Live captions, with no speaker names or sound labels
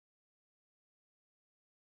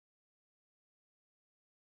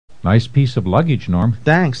Nice piece of luggage, Norm.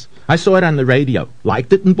 Thanks. I saw it on the radio.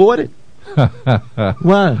 Liked it and bought it.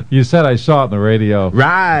 What? You said I saw it on the radio.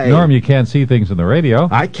 Right. Norm, you can't see things on the radio.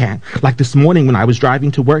 I can't. Like this morning when I was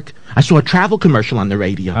driving to work, I saw a travel commercial on the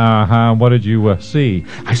radio. Uh-huh. What did you see?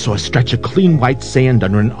 I saw a stretch of clean white sand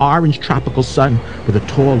under an orange tropical sun with a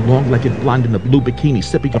tall, long-legged blonde in a blue bikini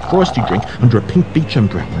sipping a frosty drink under a pink beach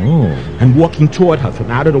umbrella. Ooh. And walking toward her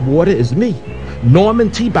from out of the water is me,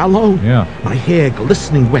 Norman T. Ballone. Yeah. My hair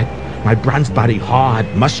glistening wet, my bronzed body hard,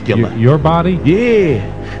 muscular. Your body?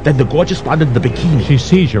 Yeah. Then the gorgeous blonde in the bikini. She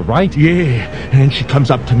sees you, right? Yeah. And she comes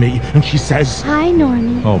up to me and she says, "Hi,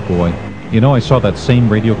 Normie." Oh, boy. You know, I saw that same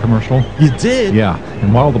radio commercial. "You did?" Yeah,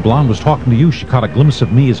 and while the blonde was talking to you, she caught a glimpse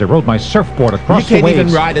of me as I rode my surfboard across the waves. You can't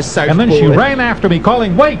even ride a surfboard. And then she ran after me,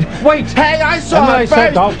 calling, "Wait, wait!" Hey, I saw her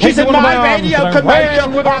first. She's in my radio commercial.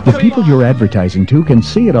 The people you're advertising to can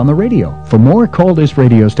see it on the radio. For more, call this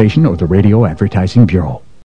radio station or the Radio Advertising Bureau.